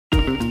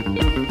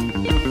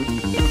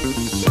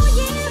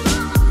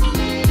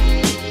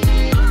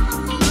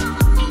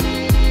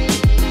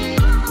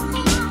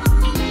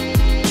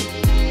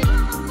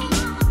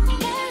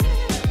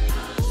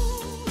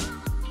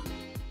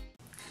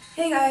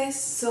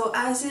So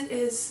as it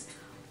is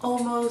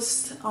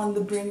almost on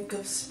the brink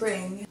of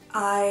spring,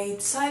 I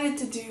decided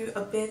to do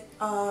a bit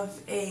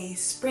of a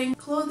spring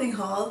clothing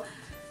haul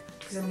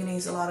because I'm gonna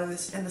use a lot of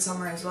this in the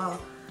summer as well.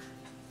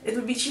 It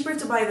would be cheaper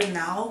to buy them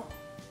now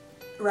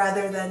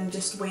rather than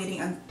just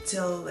waiting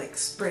until like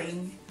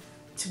spring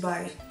to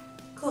buy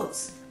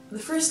clothes. The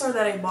first store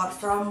that I bought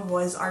from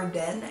was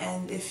Ardene,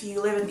 and if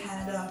you live in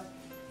Canada,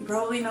 you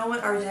probably know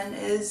what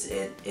Ardene is.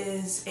 It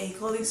is a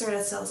clothing store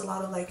that sells a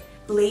lot of like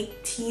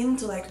late teen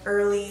to like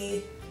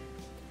early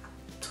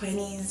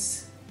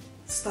 20s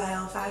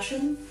style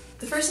fashion.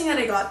 The first thing that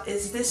I got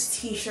is this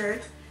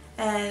t-shirt,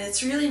 and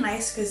it's really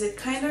nice because it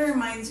kind of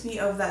reminds me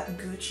of that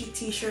Gucci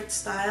t-shirt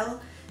style,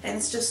 and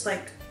it's just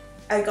like,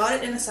 I got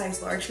it in a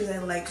size large because I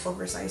like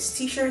oversized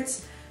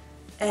t-shirts,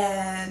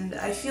 and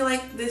I feel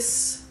like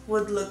this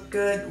would look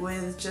good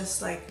with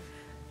just like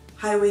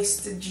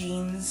high-waisted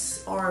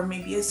jeans or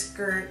maybe a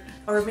skirt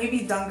or maybe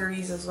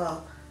dungarees as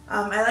well.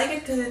 I like it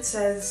because it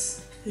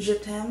says Je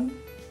t'aime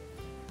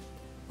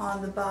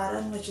on the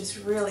bottom, which is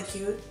really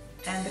cute,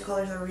 and the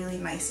colors are really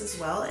nice as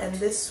well. And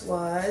this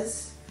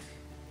was,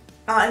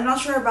 I'm not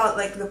sure about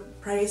like the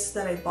price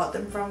that I bought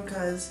them from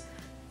because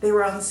they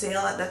were on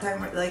sale at that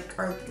time,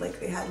 or like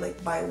they had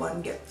like buy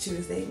one get two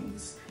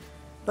things.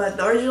 But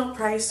the original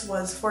price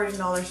was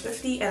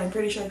 $14.50, and I'm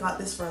pretty sure I got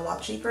this for a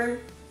lot cheaper.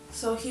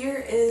 So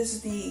here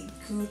is the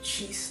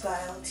Gucci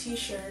style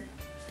t-shirt.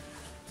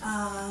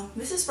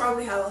 This is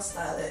probably how I'll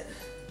style it.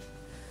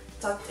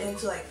 Tucked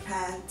into like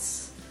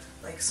pants,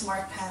 like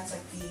smart pants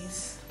like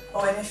these.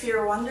 Oh, and if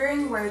you're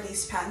wondering where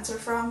these pants are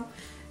from,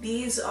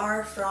 these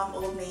are from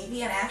Old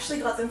Navy, and I actually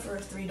got them for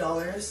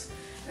 $3.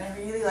 And I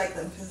really like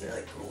them because they're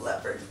like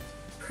leopard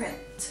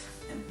print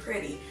and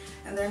pretty,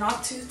 and they're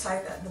not too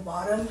tight at the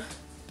bottom.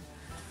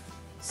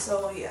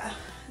 So yeah,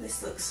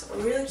 this looks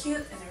really cute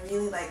and I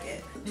really like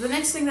it. The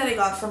next thing that I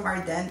got from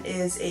Ardene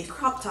is a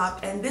crop top,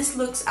 and this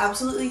looks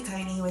absolutely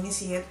tiny when you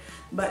see it,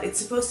 but it's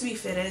supposed to be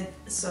fitted,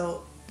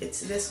 so it's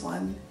this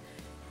one.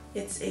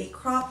 It's a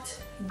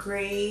cropped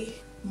gray,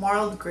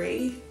 marled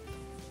gray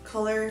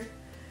color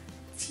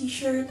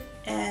t-shirt,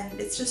 and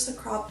it's just a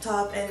crop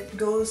top, and it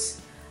goes,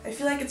 I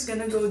feel like it's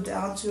gonna go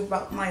down to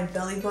about my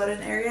belly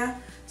button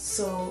area,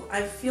 so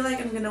I feel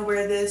like I'm gonna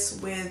wear this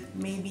with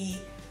maybe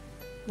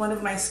one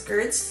of my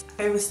skirts.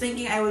 I was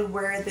thinking I would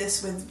wear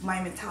this with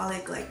my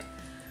metallic like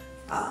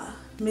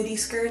midi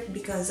skirt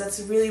because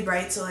that's really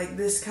bright, so like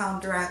this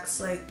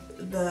counteracts like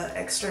the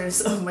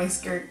extras of my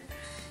skirt.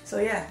 So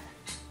yeah.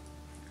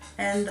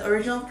 And the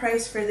original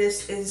price for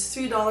this is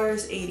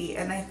 $3.80,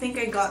 and I think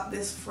I got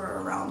this for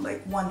around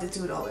like $1 to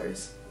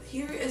 $2.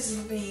 Here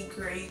is the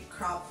gray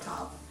crop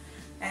top,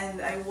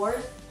 and I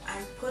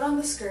put on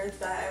the skirt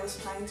that I was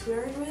planning to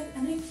wear it with,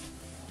 and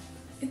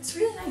it's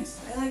really nice.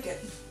 I like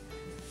it.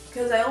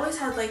 Because I always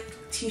had like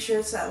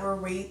t-shirts that were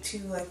way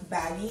too like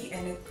baggy,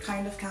 and it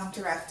kind of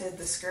counteracted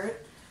the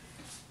skirt.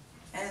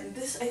 And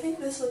this, I think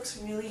this looks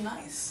really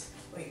nice.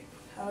 Wait,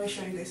 how do I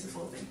show you guys the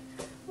full thing?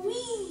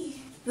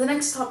 Whee! The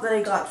next top that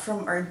I got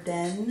from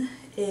Ardene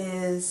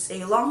is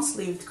a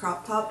long-sleeved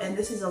crop top, and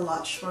this is a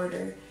lot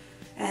shorter.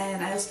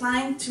 And I was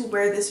planning to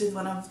wear this with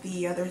one of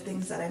the other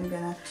things that I'm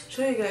gonna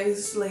show you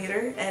guys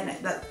later, and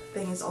that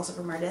thing is also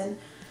from Ardene.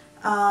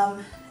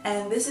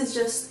 And this is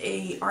just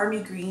a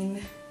army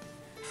green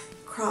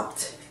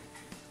cropped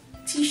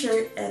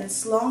t-shirt, and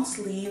it's long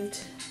sleeved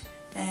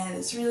and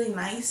it's really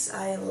nice.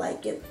 I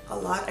like it a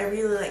lot. I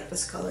really like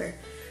this color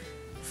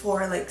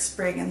for like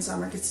spring and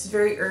summer because it's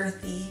very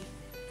earthy.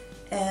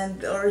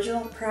 And the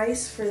original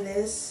price for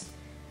this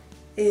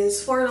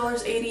is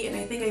 $4.80, and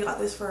I think I got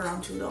this for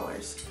around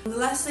 $2. The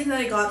last thing that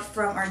I got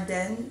from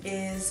Ardene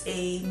is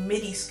a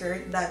midi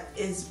skirt that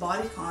is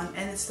bodycon,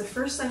 and it's the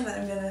first time that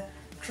I'm gonna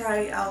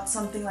try out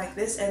something like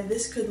this, and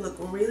this could look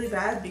really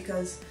bad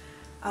because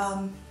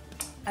I'm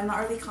not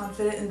really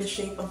confident in the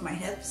shape of my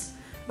hips,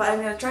 but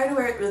I'm gonna try to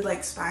wear it with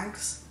like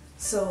Spanx.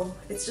 So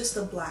it's just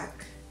a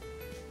black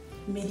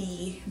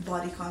midi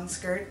bodycon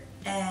skirt,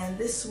 and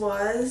this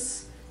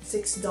was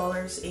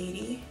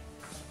 $6.80.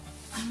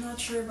 I'm not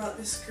sure about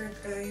this skirt,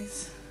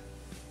 guys.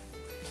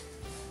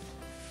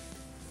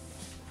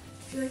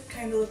 I feel like I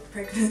kind of look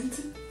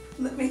pregnant.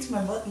 That makes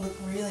my butt look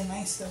really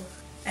nice though.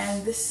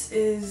 And this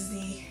is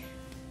the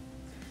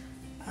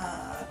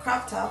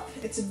crop top.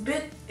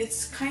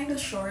 It's kind of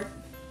short,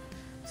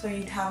 so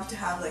you'd have to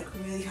have like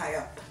really high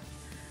up.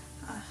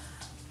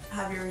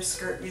 Have your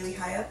skirt really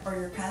high up or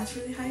your pants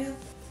really high up.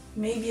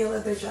 Maybe a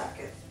leather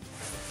jacket.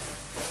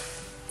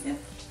 Yep,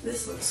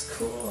 this looks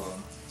cool.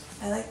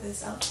 I like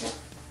this outfit.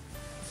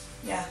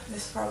 Yeah,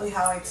 this is probably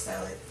how I'd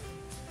style it.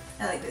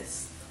 I like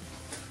this.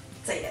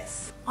 Say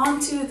yes. On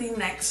to the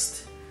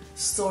next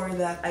store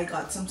that I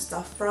got some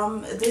stuff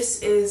from.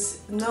 This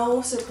is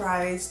no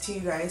surprise to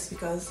you guys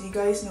because you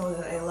guys know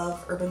that I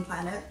love Urban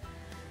Planet.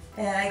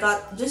 And I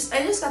just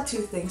got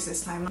two things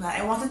this time.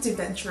 I wanted to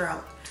venture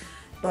out.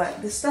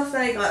 But the stuff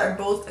that I got are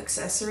both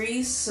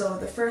accessories. So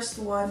the first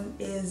one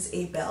is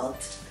a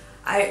belt.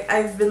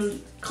 I've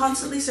been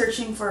constantly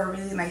searching for a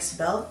really nice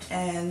belt,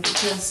 and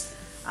because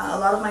a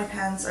lot of my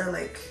pants are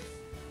like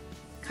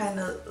kind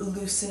of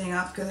loosening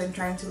up because I'm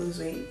trying to lose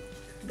weight.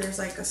 There's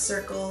like a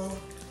circle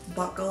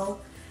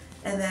buckle,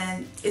 and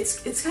then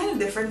it's kind of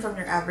different from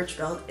your average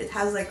belt. It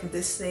has like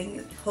this thing,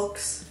 it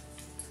hooks,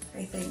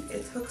 I think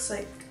it hooks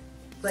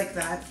like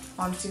that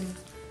onto,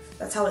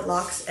 that's how it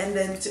locks. And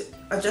then to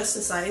adjust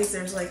the size,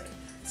 there's like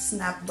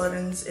snap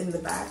buttons in the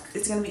back.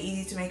 It's gonna be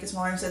easy to make it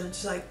smaller instead of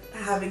just like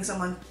having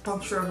someone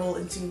puncture a hole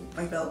into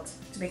my belt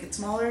to make it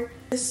smaller.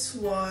 This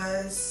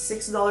was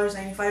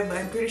 $6.95, but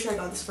I'm pretty sure I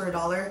got this for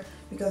 $1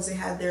 because they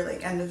had their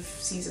like end of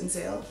season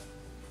sale.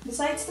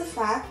 Besides the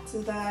fact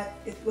that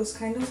it was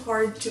kind of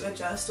hard to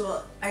adjust,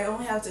 well, I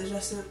only have to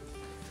adjust it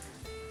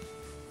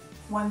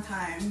one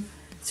time.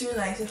 It's really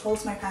nice, it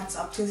holds my pants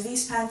up because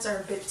these pants are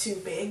a bit too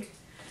big.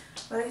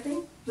 But I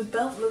think the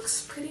belt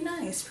looks pretty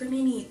nice,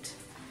 pretty neat.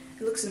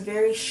 It looks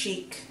very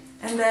chic.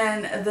 And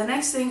then the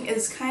next thing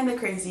is kind of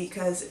crazy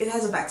because it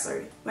has a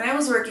backstory. When I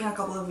was working a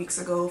couple of weeks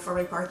ago for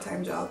my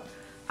part-time job,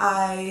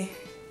 I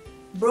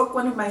broke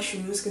one of my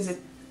shoes because it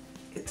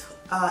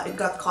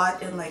got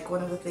caught in like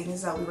one of the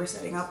things that we were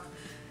setting up.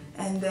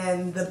 And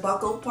then the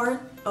buckle part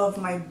of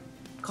my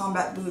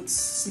combat boots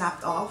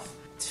snapped off.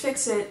 To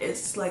fix it,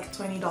 it's like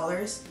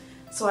 $20.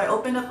 So I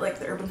opened up like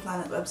the Urban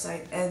Planet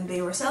website and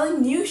they were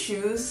selling new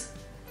shoes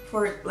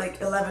for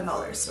like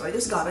 $11. So I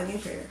just got a new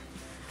pair.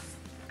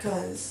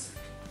 Because,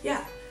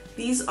 yeah,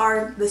 these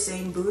are the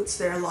same boots.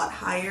 They're a lot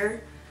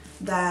higher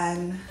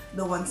than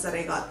the ones that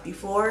I got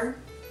before.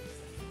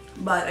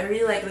 But I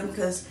really like them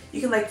because you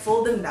can like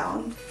fold them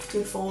down. You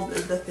can fold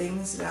the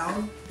things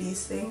down,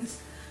 these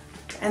things.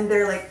 And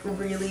they're like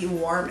really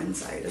warm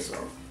inside as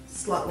well.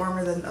 It's a lot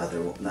warmer than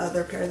the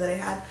other pair that I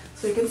had.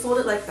 So you can fold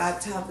it like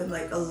that to have them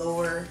like a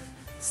lower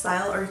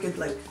style, or you could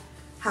like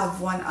have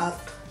one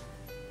up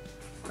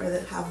or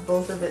that have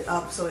both of it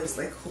up so it's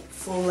like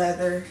full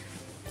leather.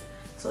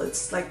 So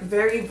it's like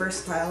very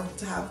versatile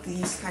to have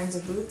these kinds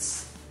of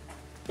boots.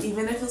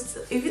 Even if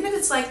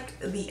it's like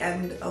the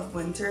end of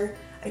winter,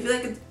 I feel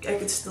like I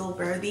could still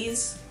wear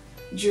these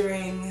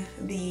during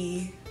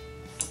the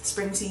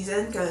spring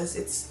season because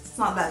it's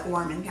not that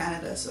warm in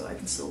Canada, so I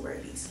can still wear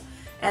these.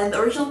 And the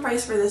original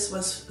price for this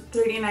was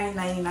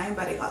 $39.99,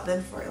 but I got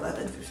them for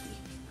 $11.50.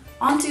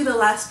 On to the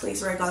last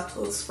place where I got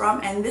clothes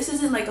from, and this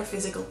isn't like a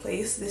physical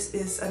place. This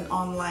is an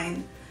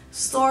online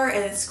store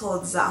and it's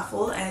called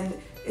Zaful, and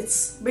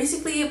it's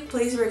basically a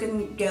place where you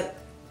can get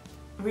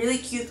really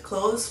cute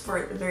clothes for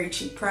a very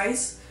cheap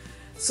price.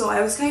 So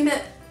I was kind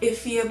of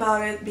iffy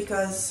about it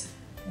because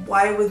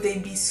why would they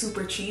be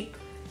super cheap?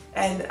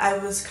 And I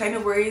was kind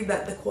of worried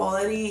that the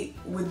quality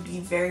would be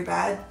very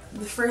bad.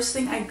 The first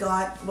thing I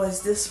got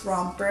was this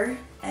romper,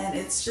 and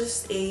it's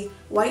just a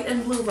white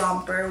and blue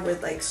romper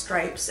with like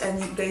stripes, and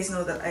you guys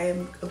know that I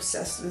am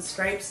obsessed with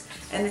stripes.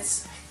 And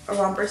it's a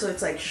romper, so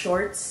it's like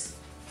shorts,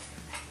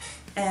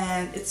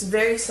 and it's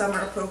very summer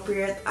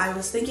appropriate. I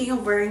was thinking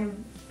of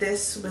wearing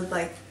this with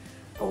like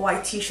a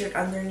white t-shirt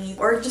underneath,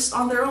 or just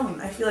on their own.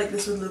 I feel like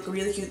this would look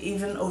really cute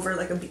even over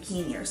like a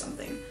bikini or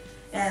something.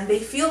 And they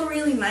feel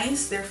really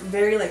nice. They're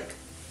very like,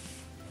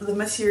 the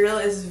material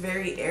is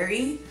very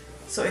airy,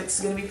 so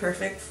it's gonna be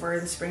perfect for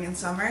the spring and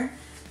summer.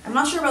 I'm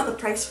not sure about the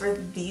price for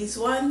these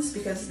ones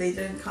because they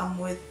didn't come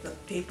with the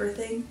paper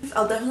thing.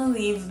 I'll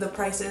definitely leave the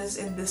prices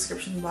in the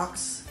description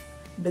box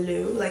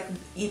below, like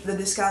the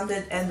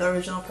discounted and the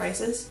original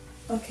prices.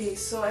 Okay,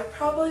 so I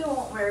probably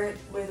won't wear it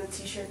with a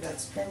t-shirt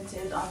that's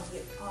printed on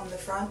the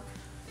front,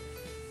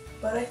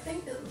 but I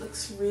think it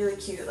looks really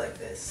cute like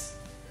this.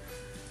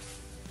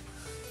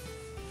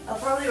 I'll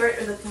probably wear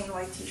it with a plain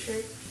white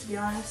t-shirt, to be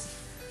honest.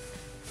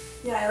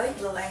 Yeah, I like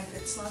the length.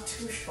 It's not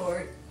too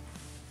short.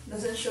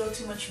 Doesn't show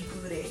too much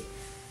booty.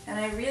 And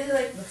I really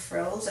like the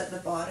frills at the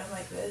bottom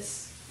like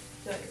this.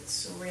 I feel like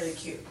it's really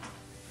cute.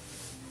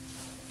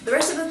 The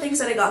rest of the things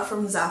that I got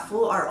from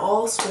Zaful are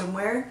all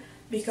swimwear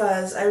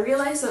because I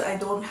realized that I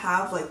don't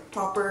have like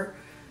proper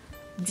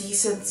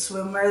decent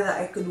swimwear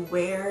that I could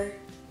wear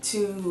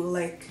to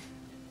like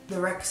the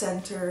rec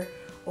center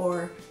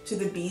or to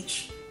the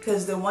beach,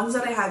 because the ones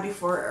that I had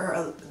before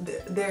are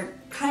they're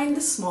kind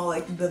of small,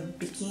 like the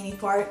bikini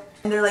part,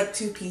 and they're like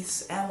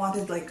two-piece, and I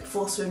wanted like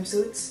full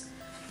swimsuits.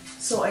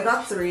 So I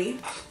got 3.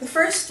 The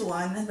first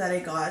one that I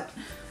got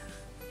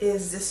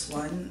is this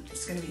one.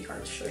 It's gonna be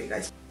hard to show you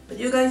guys, but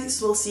you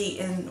guys will see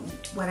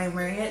when I'm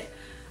wearing it.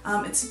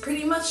 It's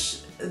pretty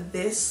much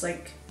this,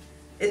 like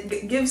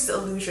it gives the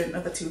illusion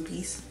of a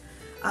two-piece.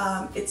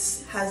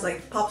 It has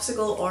like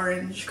popsicle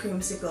orange,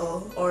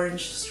 creamsicle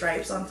orange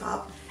stripes on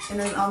top, and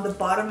then on the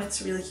bottom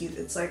it's really cute.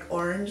 It's like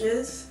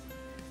oranges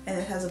and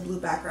it has a blue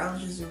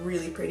background, which is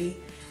really pretty,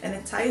 and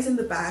it ties in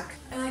the back.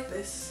 I like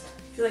this.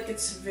 I feel like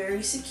it's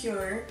very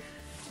secure.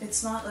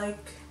 It's not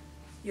like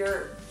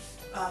your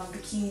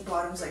bikini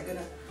bottom's like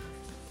gonna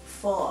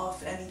fall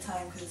off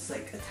anytime because it's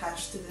like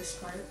attached to this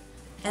part.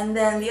 And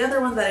then the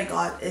other one that I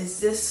got is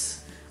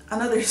this,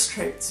 another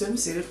striped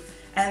swimsuit.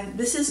 And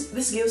this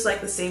gives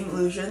like the same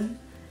illusion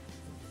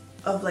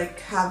of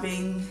like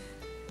having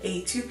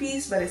a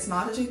two-piece, but it's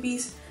not a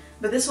two-piece.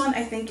 But this one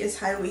I think is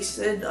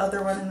high-waisted. The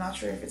other one I'm not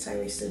sure if it's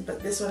high-waisted,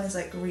 but this one is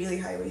like really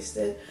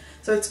high-waisted.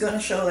 So it's gonna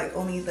show like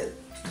only the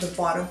the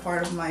bottom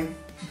part of my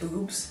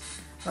boobs.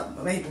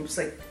 Not my boobs,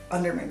 like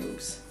under my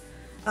boobs.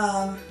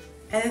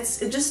 And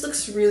it just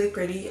looks really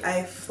pretty.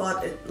 I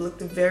thought it looked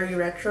very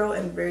retro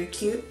and very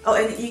cute. Oh,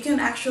 and you can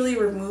actually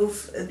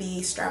remove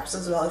the straps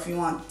as well if you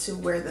want to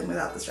wear them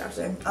without the straps.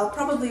 I'll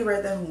probably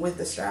wear them with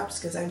the straps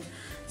because I'm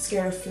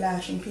scared of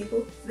flashing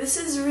people. This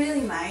is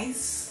really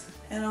nice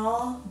and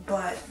all,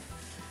 but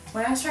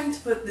when I was trying to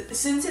put,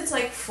 since it's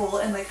like full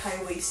and like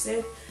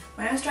high-waisted,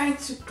 when I was trying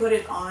to put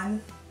it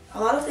on, a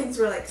lot of things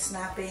were like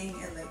snapping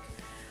and like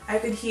I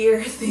could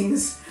hear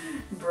things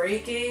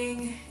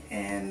breaking,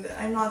 and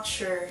I'm not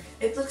sure.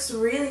 It looks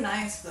really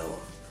nice though.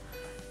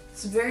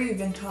 It's very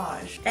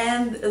vintage.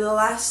 And the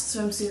last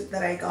swimsuit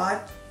that I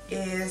got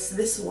is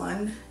this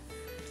one.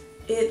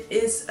 It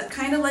is a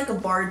kind of like a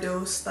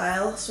Bardo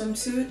style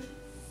swimsuit,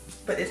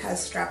 but it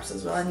has straps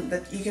as well, and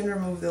that you can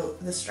remove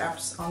the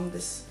straps on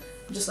this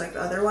just like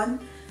the other one.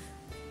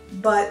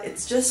 But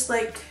it's just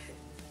like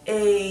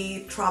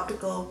a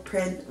tropical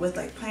print with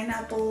like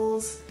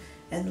pineapples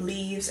and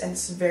leaves, and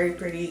it's very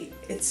pretty.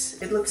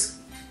 It looks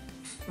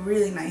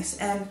really nice,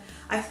 and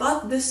I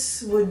thought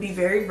this would be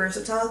very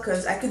versatile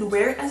because I could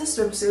wear it as a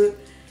swimsuit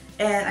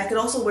and I could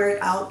also wear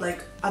it out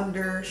like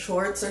under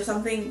shorts or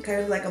something,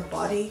 kind of like a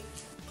body.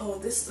 Oh,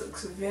 this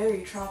looks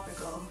very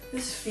tropical.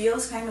 This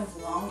feels kind of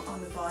long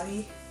on the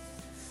body.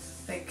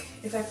 Like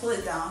if I pull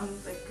it down,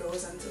 it like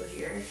goes until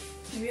here.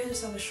 Maybe I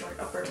just have a short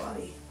upper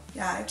body.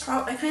 Yeah, I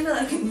kind of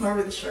like it more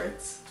with the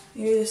shorts.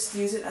 Maybe just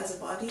use it as a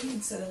body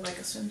instead of like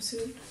a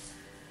swimsuit.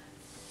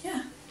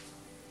 Yeah,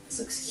 this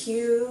looks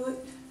cute.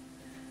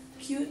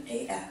 Cute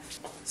AF.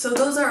 So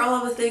those are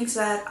all of the things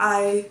that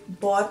I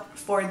bought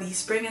for the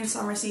spring and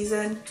summer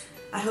season.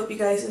 I hope you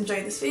guys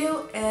enjoyed this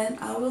video, and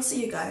I will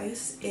see you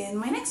guys in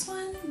my next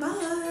one.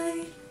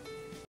 Bye!